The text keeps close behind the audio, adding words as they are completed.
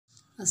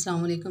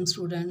Assalamu alaikum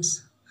students.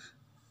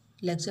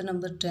 Lecture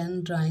number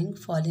 10 drawing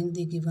following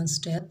the given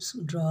steps.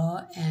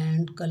 Draw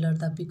and color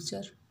the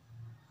picture.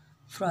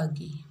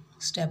 Froggy.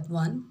 Step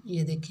 1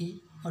 ये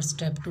देखें और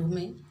step 2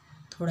 में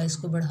थोड़ा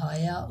इसको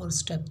बढ़ाया और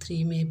step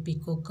 3 में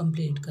पिक को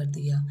कंप्लीट कर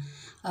दिया।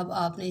 अब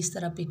आपने इस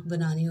तरह पिक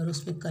बनानी और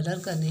उसमें कलर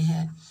करने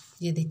हैं।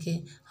 ये देखें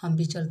हम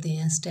भी चलते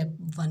हैं step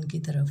 1 की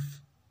तरफ।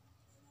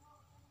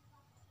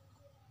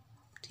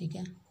 ठीक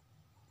है,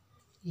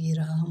 ये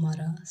रहा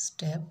हमारा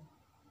step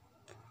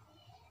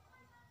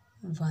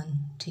 1।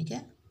 ठीक है,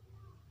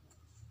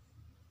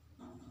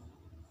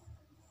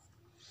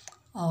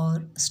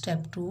 और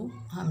स्टेप 2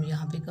 हम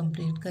यहाँ पे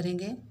कंप्लीट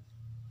करेंगे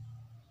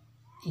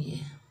ये,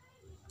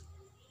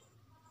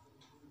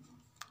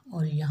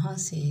 और यहाँ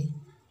से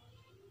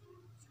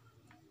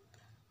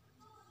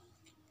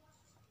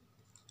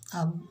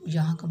अब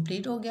यहाँ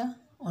कंप्लीट हो गया।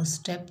 और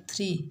स्टेप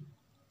 3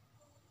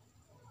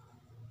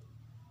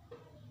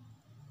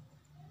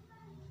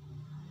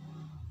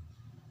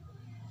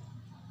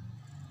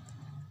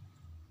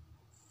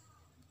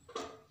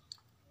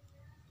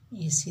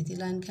 ये सीधी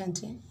लाइन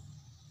खींचें।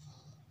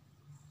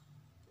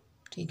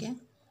 ठीक है,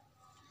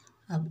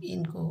 अब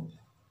इनको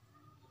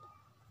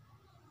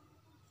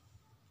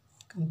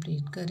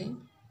कंप्लीट करें।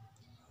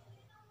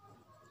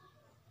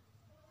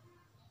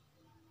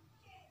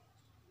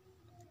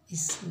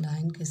 इस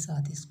लाइन के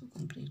साथ इसको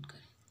कंप्लीट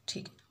करें।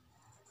 ठीक है,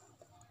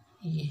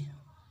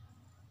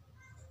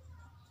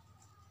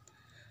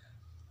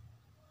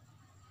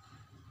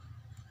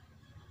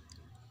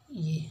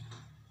 ये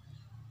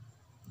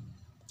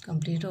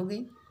कंप्लीट हो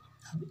गई।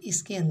 अब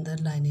इसके अंदर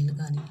लाइनें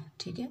लगानी है।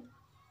 ठीक है,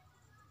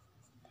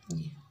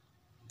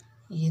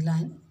 ये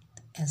लाइन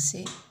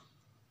ऐसे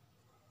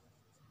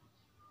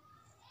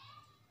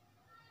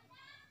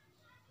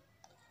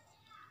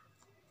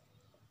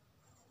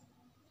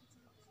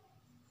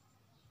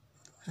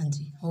हाँ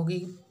जी, हो गई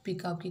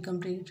पिक आपकी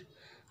कंप्लीट।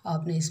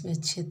 आपने इसमें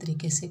अच्छे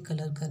तरीके से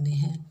कलर करने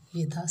हैं।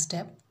 ये था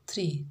स्टेप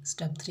 3।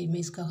 स्टेप 3 में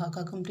इसका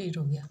खाका कंप्लीट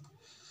हो गया।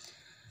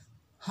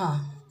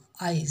 हाँ,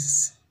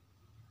 आइज़।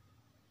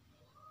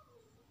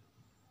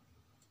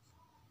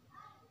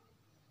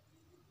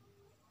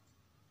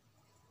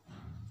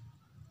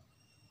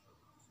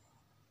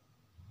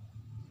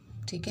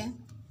 ठीक है,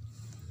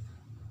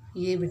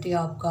 ये बेटे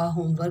आपका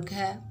होमवर्क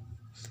है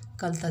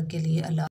कल तक के लिए। अल्लाह।